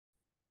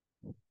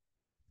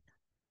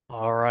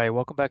All right,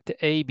 welcome back to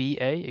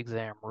ABA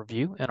exam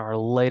review and our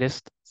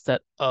latest set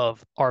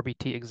of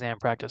RBT exam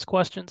practice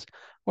questions,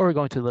 where we're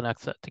going to the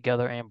next set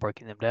together and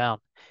breaking them down.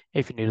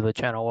 If you're new to the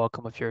channel,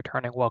 welcome. If you're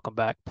returning, welcome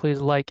back. Please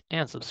like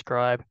and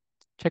subscribe.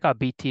 Check out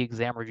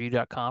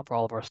btexamreview.com for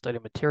all of our study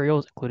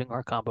materials, including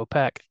our combo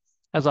pack.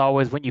 As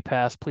always, when you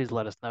pass, please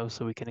let us know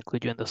so we can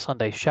include you in the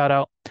Sunday shout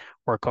out.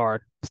 Work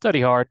hard,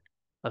 study hard.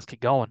 Let's get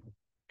going.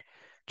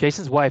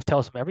 Jason's wife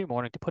tells him every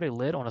morning to put a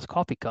lid on his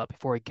coffee cup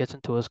before he gets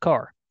into his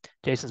car.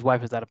 Jason's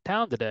wife is out of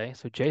town today,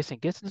 so Jason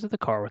gets into the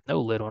car with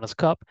no lid on his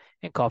cup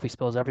and coffee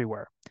spills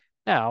everywhere.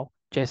 Now,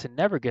 Jason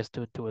never gets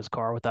into his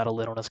car without a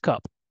lid on his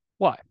cup.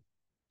 Why?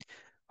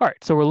 All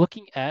right, so we're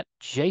looking at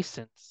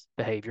Jason's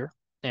behavior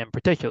in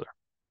particular.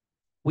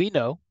 We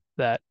know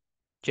that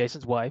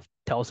Jason's wife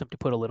tells him to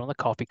put a lid on the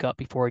coffee cup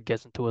before he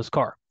gets into his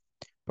car.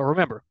 But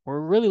remember, we're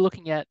really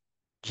looking at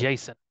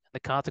Jason and the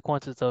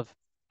consequences of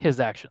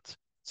his actions.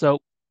 So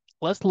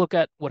let's look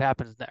at what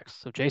happens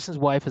next. So Jason's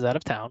wife is out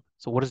of town.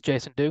 So what does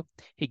Jason do?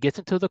 He gets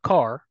into the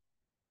car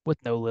with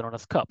no lid on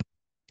his cup.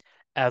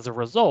 As a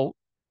result,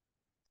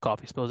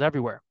 coffee spills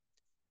everywhere.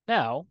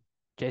 Now,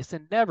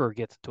 Jason never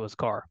gets into his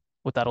car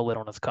without a lid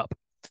on his cup.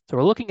 So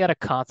we're looking at a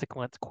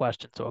consequence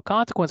question. So a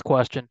consequence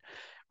question,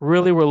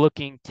 really we're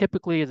looking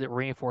typically is it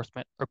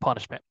reinforcement or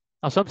punishment?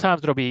 Now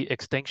sometimes it'll be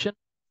extinction,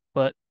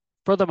 but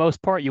for the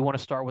most part, you want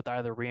to start with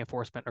either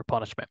reinforcement or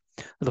punishment.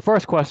 So the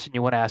first question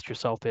you want to ask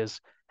yourself is,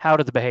 how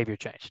did the behavior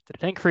change?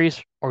 Did it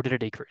increase or did it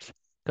decrease?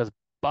 Because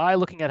by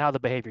looking at how the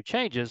behavior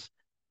changes,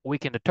 we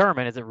can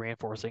determine is it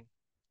reinforcing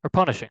or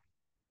punishing.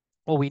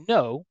 Well, we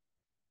know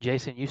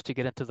Jason used to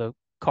get into the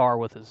car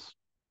with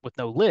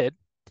no lid,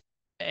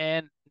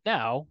 and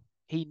now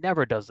he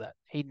never does that.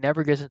 He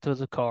never gets into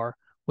his car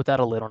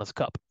without a lid on his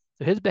cup.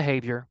 So his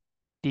behavior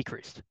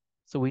decreased.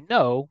 So we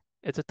know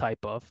it's a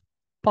type of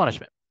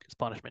punishment. Because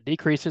punishment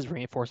decreases,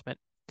 reinforcement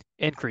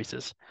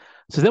increases.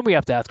 So then we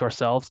have to ask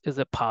ourselves, is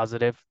it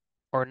positive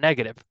or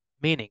negative?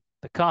 Meaning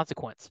the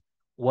consequence.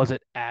 Was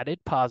it added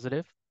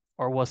positive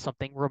or was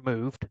something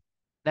removed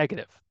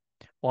negative?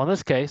 Well, in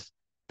this case,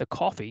 the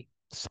coffee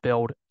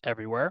spilled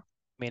everywhere,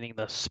 meaning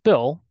the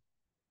spill,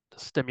 the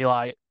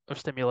stimuli or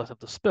stimulus of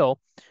the spill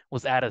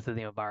was added to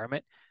the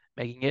environment,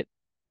 making it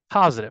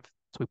positive.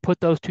 So we put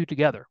those two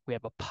together. We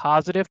have a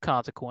positive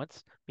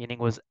consequence, meaning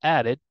was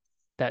added,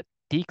 that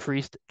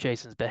decreased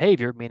Jason's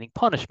behavior, meaning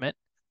punishment.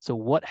 So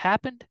what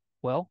happened?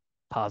 Well,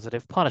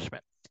 positive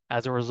punishment.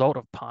 As a result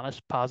of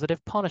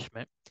positive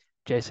punishment,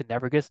 Jason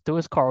never gets to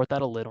his car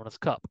without a lid on his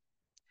cup.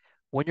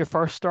 When you're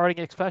first starting,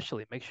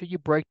 especially, make sure you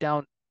break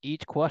down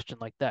each question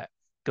like that.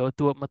 Go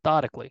through it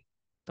methodically.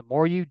 The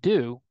more you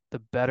do, the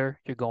better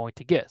you're going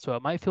to get. So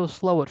it might feel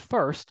slow at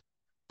first,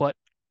 but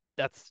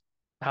that's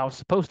how it's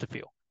supposed to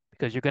feel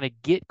because you're going to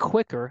get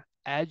quicker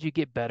as you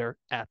get better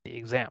at the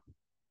exam.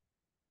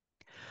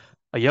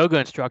 A yoga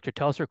instructor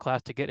tells her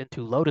class to get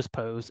into lotus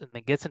pose and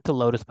then gets into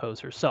lotus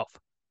pose herself.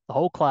 The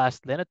whole class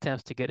then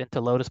attempts to get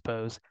into lotus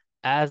pose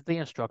as the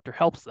instructor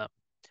helps them.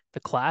 The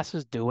class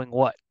is doing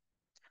what?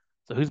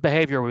 So whose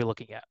behavior are we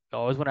looking at? We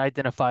always want to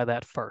identify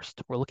that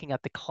first. We're looking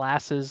at the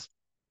class's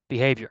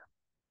behavior.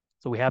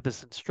 So we have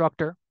this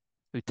instructor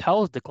who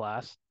tells the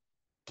class,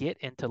 get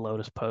into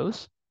lotus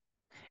pose,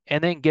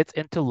 and then gets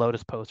into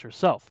lotus pose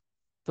herself.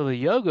 So the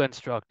yoga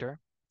instructor,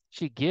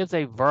 she gives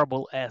a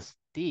verbal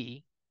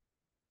SD,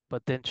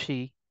 but then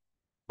she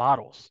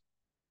models.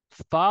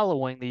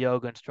 Following the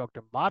yoga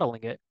instructor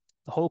modeling it,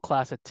 the whole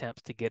class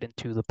attempts to get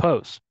into the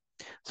pose.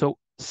 So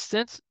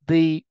since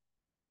the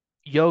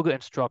yoga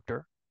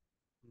instructor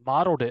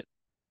modeled it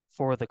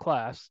for the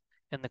class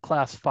and the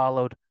class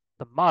followed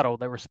the model,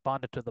 they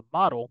responded to the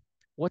model,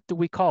 what do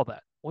we call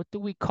that? What do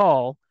we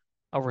call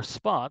a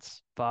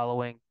response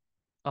following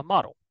a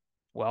model?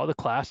 Well, the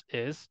class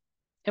is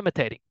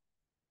imitating.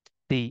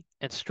 The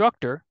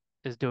instructor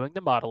is doing the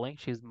modeling.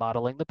 She's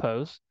modeling the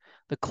pose.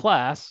 The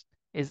class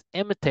is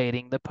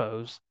imitating the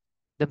pose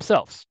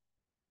themselves.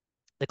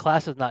 The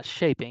class is not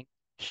shaping.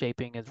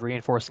 Shaping is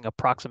reinforcing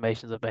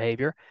approximations of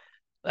behavior.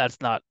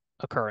 That's not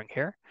occurring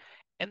here.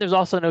 And there's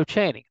also no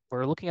chaining.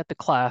 We're looking at the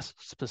class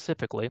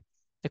specifically.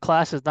 The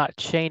class is not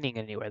chaining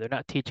in any way. They're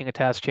not teaching a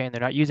task chain.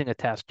 They're not using a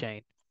task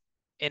chain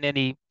in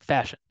any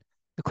fashion.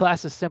 The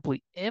class is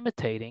simply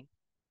imitating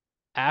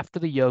after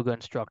the yoga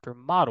instructor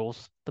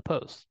models the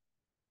pose.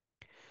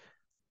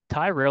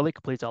 Ty rarely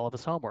completes all of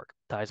his homework.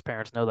 Ty's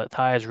parents know that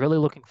Ty is really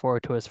looking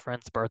forward to his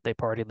friend's birthday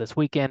party this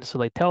weekend, so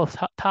they tell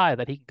Ty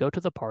that he can go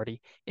to the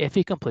party if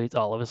he completes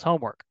all of his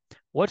homework.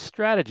 What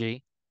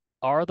strategy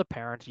are the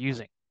parents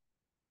using?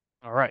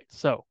 All right,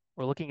 so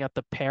we're looking at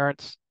the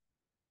parents'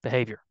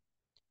 behavior.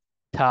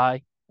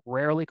 Ty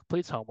rarely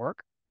completes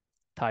homework.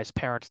 Ty's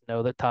parents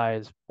know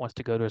that wants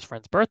to go to his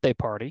friend's birthday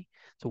party.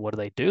 So what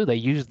do? They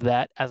use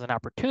that as an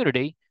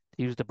opportunity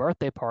to use the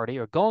birthday party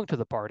or going to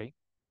the party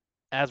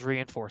as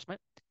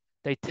reinforcement.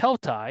 They tell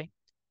Ty,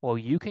 well,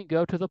 you can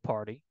go to the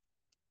party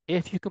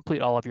if you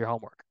complete all of your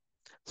homework.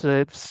 So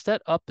they've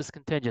set up this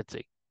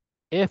contingency.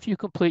 If you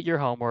complete your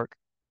homework,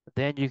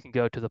 then you can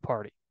go to the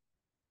party.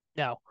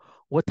 Now,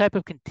 what type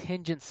of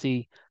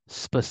contingency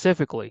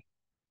specifically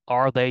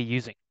are they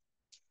using?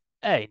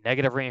 A,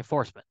 negative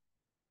reinforcement.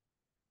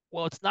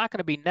 Well, it's not going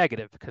to be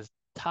negative because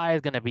Ty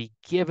is going to be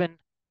given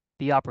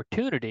the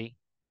opportunity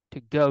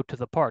to go to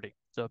the party.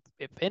 So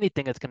if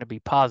anything, it's going to be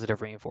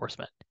positive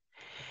reinforcement.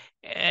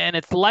 And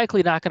it's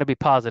likely not going to be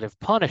positive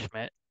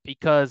punishment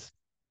because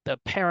the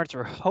parents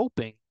are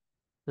hoping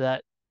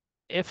that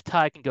if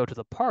Ty can go to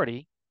the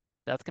party,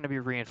 that's going to be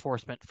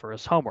reinforcement for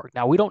his homework.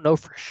 Now, we don't know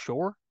for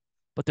sure,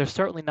 but they're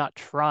certainly not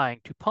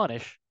trying to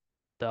punish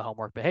the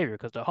homework behavior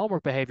because the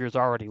homework behavior is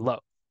already low.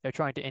 They're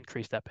trying to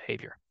increase that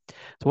behavior.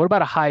 So what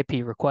about a high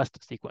P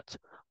request sequence?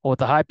 Well, with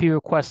the high P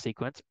request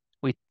sequence,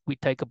 we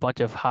take a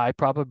bunch of high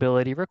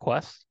probability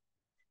requests,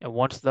 and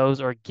once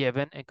those are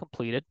given and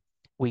completed,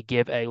 we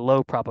give a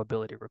low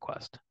probability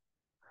request.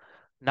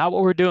 Not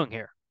what we're doing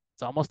here.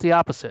 It's almost the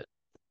opposite.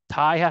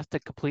 Ty has to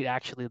complete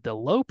actually the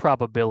low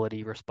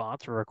probability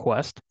response or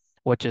request,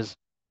 which is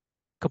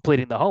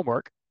completing the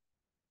homework.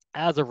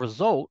 As a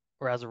result,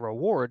 or as a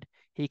reward,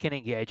 he can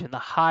engage in the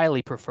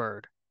highly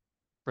preferred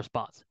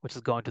response, which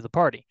is going to the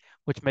party,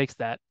 which makes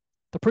that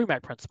the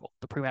Premack principle.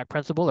 The Premack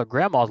principle, or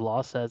Grandma's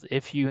law, says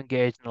if you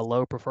engage in a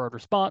low preferred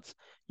response,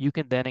 you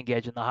can then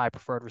engage in the high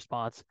preferred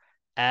response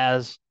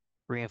as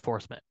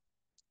reinforcement.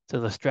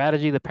 So the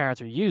strategy the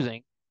parents are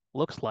using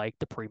looks like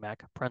the Premack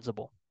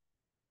principle.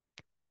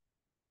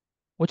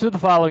 Which of the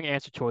following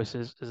answer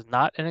choices is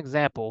not an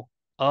example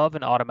of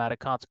an automatic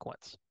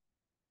consequence?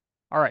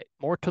 All right,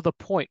 more to the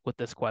point with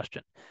this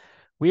question.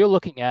 We are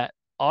looking at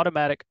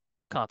automatic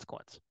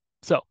consequence.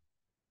 So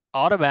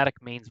automatic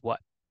means what?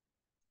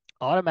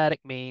 Automatic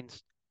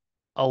means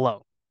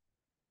alone,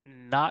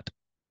 not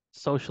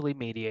socially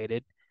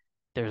mediated.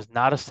 There's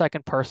not a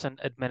second person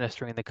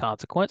administering the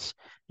consequence.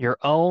 Your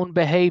own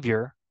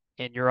behavior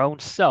and your own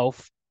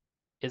self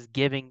is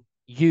giving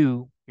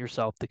you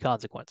yourself the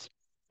consequence.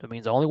 It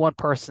means only one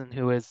person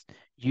who is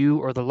you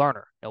or the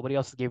learner. Nobody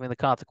else is giving the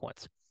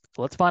consequence.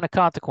 So let's find a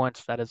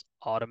consequence that is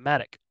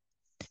automatic.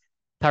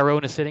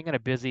 Tyrone is sitting in a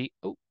busy,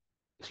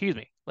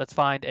 let's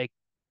find a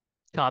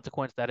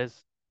consequence that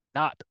is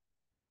not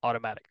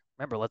automatic.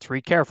 Remember, let's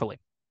read carefully.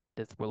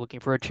 We're looking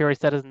for a choice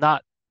that is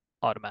not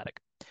automatic.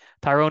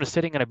 Tyrone is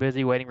sitting in a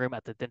busy waiting room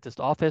at the dentist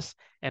office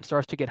and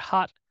starts to get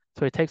hot,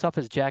 so he takes off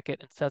his jacket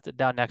and sets it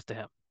down next to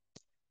him.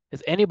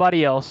 Is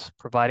anybody else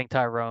providing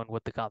Tyrone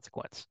with the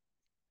consequence?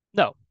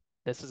 No,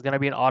 this is going to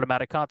be an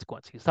automatic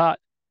consequence. He's hot,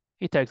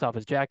 he takes off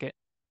his jacket,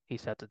 he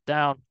sets it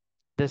down.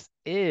 This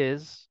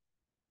is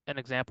an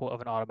example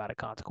of an automatic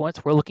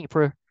consequence. We're looking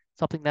for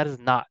something that is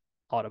not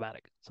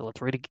automatic. So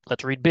let's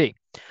read B.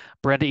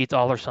 Brenda eats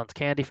all her son's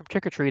candy from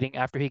trick-or-treating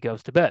after he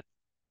goes to bed.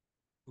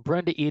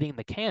 Brenda eating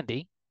the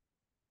candy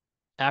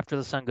after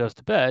the son goes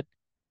to bed.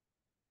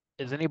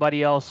 Is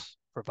anybody else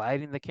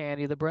providing the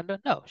candy to Brenda?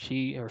 No,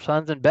 her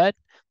son's in bed,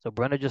 so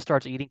Brenda just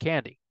starts eating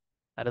candy.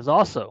 That is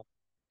also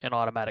an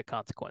automatic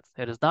consequence.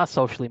 It is not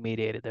socially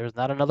mediated. There is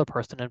not another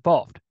person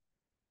involved.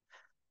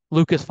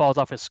 Lucas falls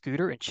off his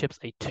scooter and chips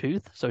a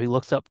tooth, so he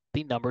looks up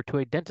the number to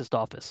a dentist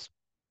office.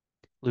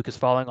 Lucas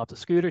falling off the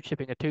scooter,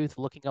 chipping a tooth,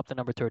 looking up the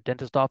number to a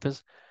dentist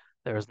office.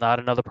 There is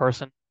not another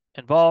person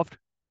involved,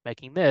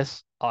 making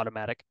this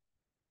automatic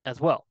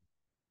as well.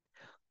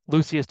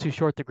 Lucy is too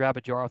short to grab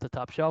a jar off the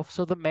top shelf,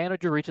 so the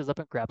manager reaches up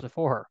and grabs it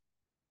for her.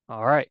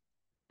 All right,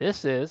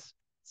 this is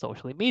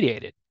socially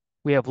mediated.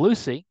 We have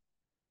Lucy,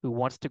 who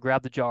wants to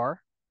grab the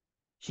jar.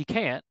 She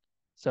can't,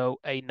 so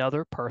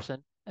another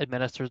person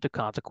administers the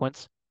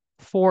consequence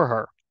for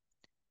her.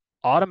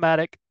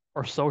 Automatic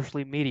or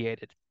socially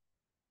mediated.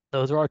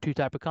 Those are our two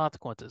types of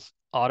consequences.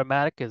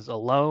 Automatic is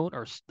alone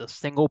or the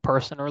single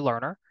person or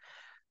learner.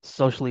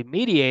 Socially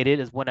mediated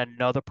is when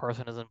another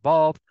person is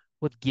involved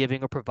with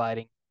giving or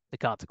providing the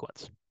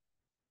consequence.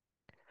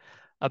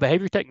 A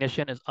behavior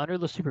technician is under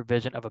the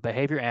supervision of a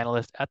behavior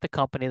analyst at the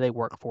company they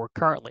work for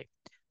currently.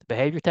 The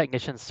behavior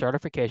technician's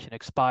certification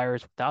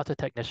expires without the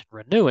technician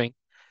renewing,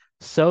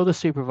 so the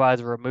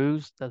supervisor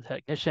removes the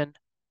technician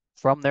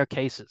from their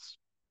cases.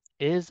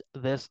 Is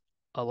this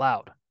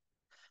allowed?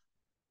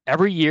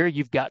 Every year,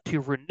 you've got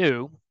to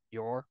renew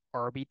your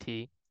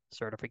RBT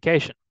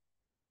certification.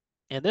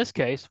 In this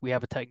case, we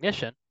have a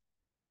technician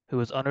who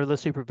is under the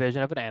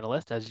supervision of an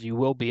analyst, as you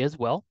will be as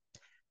well,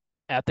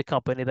 at the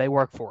company they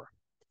work for.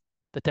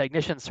 The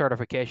technician's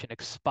certification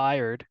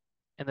expired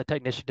and the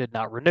technician did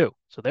not renew.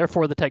 So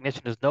therefore, the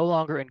technician is no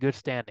longer in good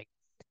standing.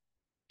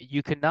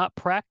 You cannot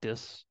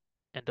practice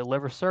and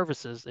deliver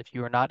services if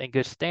you are not in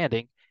good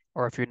standing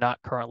or if you're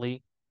not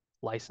currently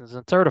licensed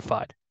and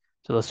certified.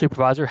 So the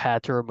supervisor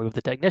had to remove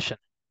the technician.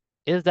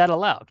 Is that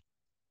allowed?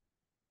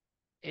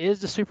 Is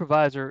the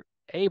supervisor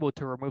able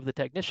to remove the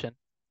technician,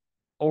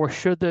 or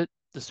should the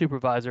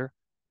supervisor,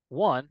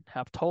 one,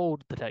 have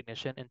told the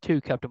technician, and two,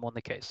 kept him on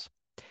the case?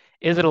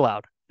 Is it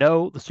allowed?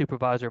 No, the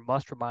supervisor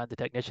must remind the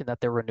technician that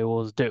their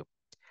renewal is due.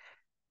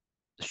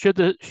 Should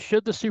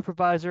the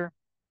supervisor?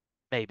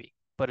 Maybe,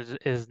 but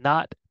it is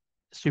not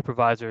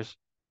supervisor's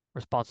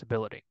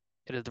responsibility.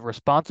 It is the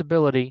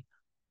responsibility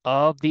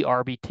of the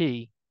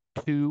RBT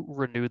to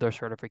renew their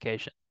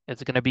certification.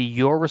 It's going to be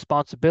your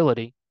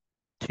responsibility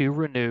to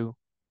renew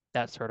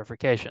that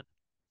certification.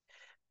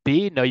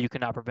 B, no, you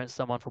cannot prevent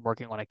someone from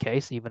working on a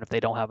case even if they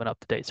don't have an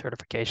up-to-date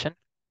certification.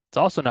 It's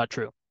also not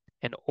true.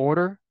 In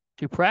order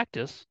to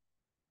practice,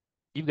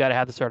 you've got to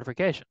have the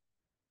certification.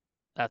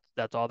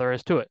 That's all there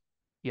is to it.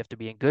 You have to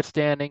be in good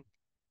standing.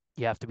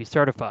 You have to be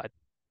certified.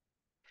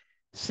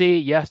 C,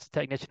 yes, the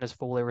technician is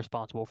fully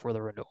responsible for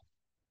the renewal.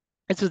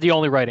 This is the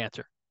only right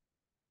answer.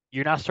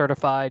 You're not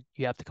certified.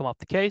 You have to come off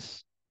the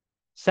case.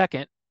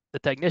 Second, the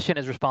technician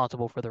is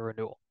responsible for the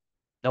renewal.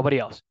 Nobody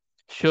else.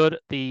 Should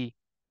the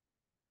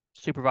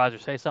supervisor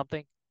say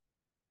something?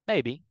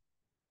 Maybe.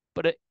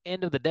 But at the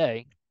end of the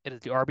day, it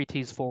is the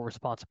RBT's full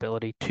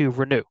responsibility to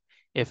renew.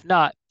 If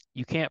not,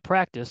 you can't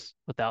practice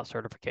without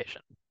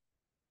certification.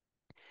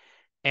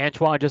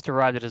 Antoine just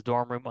arrived at his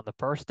dorm room on the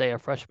first day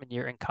of freshman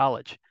year in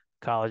college.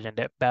 College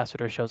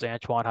ambassador shows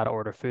Antoine how to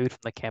order food from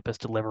the campus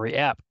delivery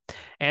app.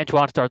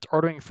 Antoine starts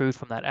ordering food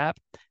from that app,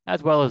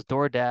 as well as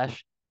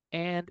DoorDash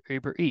and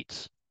Uber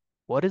Eats.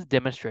 What is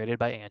demonstrated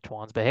by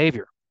Antoine's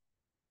behavior?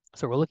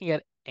 So we're looking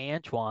at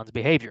Antoine's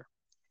behavior.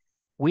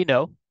 We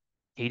know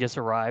he just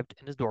arrived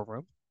in his dorm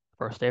room,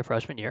 first day of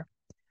freshman year.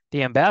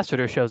 The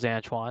ambassador shows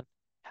Antoine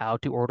how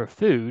to order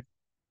food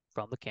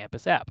from the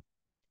campus app.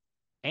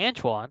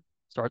 Antoine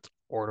starts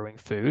ordering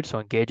food, so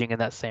engaging in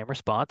that same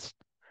response,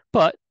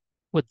 but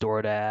with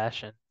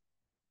DoorDash and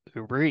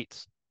Uber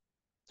Eats.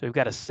 So we've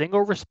got a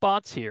single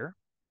response here,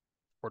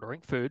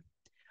 ordering food,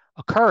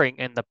 occurring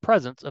in the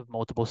presence of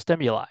multiple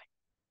stimuli.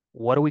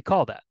 What do we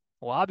call that?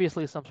 Well,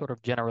 obviously some sort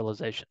of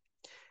generalization.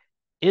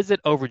 Is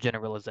it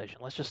overgeneralization?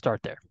 Let's just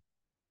start there.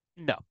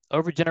 No,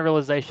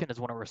 overgeneralization is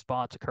when a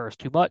response occurs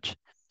too much,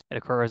 it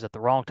occurs at the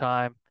wrong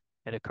time,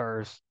 it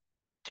occurs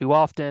too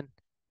often,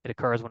 it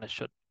occurs when it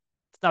shouldn't.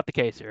 It's not the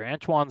case here.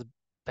 Antoine's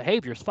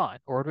behavior is fine.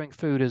 Ordering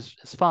food is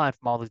fine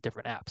from all these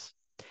different apps.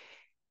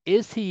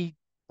 Is he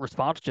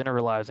response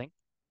generalizing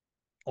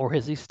or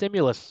is he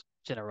stimulus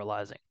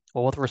generalizing?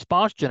 Well, with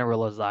response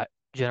generalizing,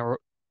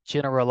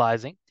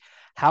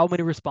 how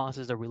many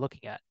responses are we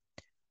looking at?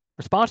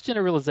 Response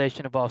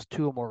generalization involves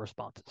two or more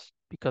responses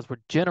because we're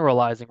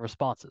generalizing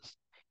responses.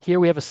 Here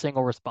we have a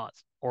single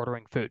response,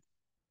 ordering food.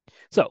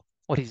 So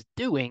what he's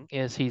doing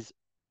is he's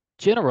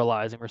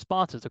generalizing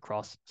responses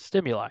across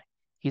stimuli.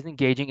 He's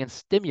engaging in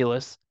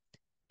stimulus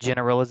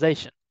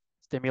generalization.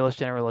 Stimulus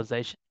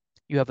generalization.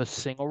 You have a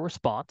single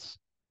response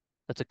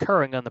that's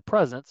occurring in the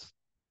presence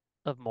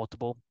of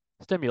multiple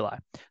stimuli.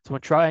 So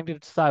when trying to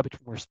decide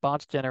between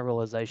response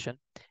generalization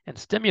and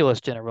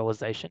stimulus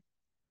generalization,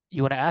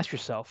 you want to ask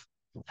yourself,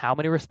 how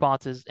many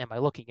responses am I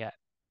looking at?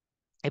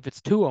 If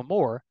it's two or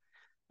more,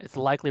 it's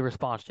likely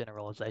response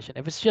generalization.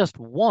 If it's just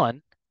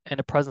one in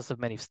the presence of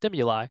many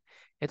stimuli,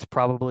 it's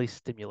probably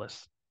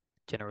stimulus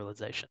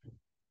generalization.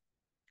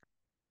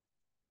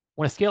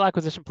 When a skill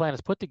acquisition plan is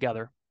put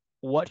together,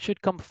 what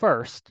should come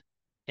first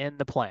in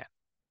the plan?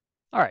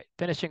 All right,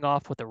 finishing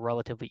off with a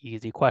relatively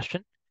easy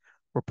question.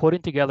 We're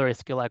putting together a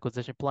skill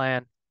acquisition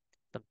plan,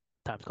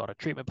 sometimes called a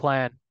treatment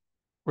plan.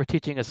 We're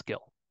teaching a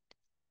skill.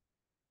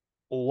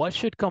 What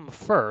should come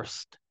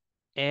first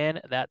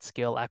in that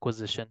skill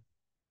acquisition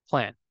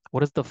plan?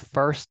 What is the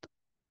first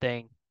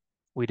thing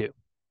we do?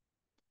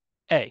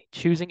 A,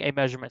 choosing a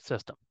measurement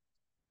system.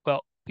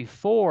 Well,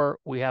 before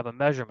we have a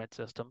measurement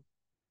system,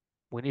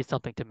 we need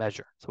something to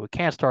measure. So we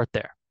can't start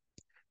there.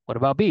 What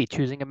about B,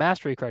 choosing a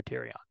mastery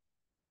criterion?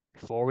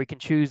 Before we can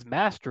choose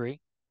mastery,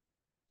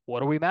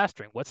 what are we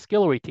mastering? What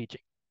skill are we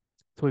teaching?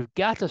 So we've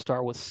got to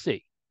start with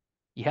C.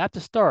 You have to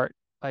start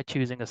by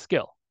choosing a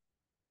skill.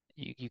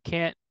 You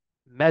can't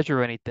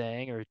measure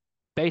anything or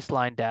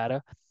baseline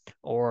data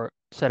or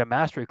set a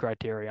mastery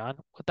criterion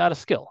without a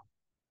skill.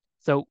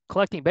 So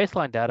collecting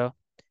baseline data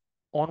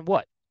on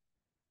what?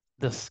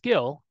 The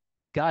skill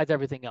guides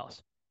everything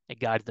else. It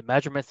guides the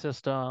measurement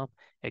system,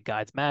 it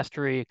guides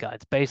mastery, it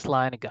guides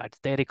baseline, it guides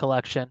data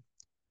collection.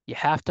 You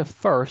have to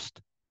first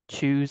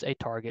choose a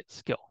target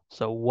skill.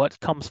 So what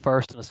comes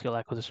first in a skill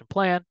acquisition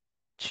plan?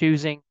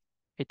 Choosing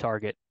a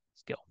target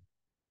skill.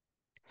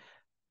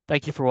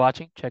 Thank you for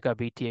watching. Check out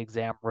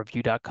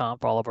btexamreview.com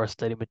for all of our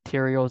study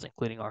materials,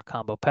 including our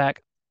combo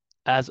pack.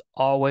 As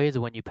always,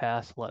 when you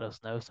pass, let us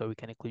know so we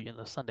can include you in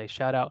the Sunday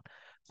shout out.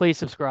 Please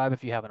subscribe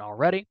if you haven't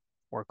already.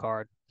 Work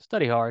hard,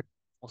 study hard.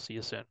 We'll see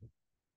you soon.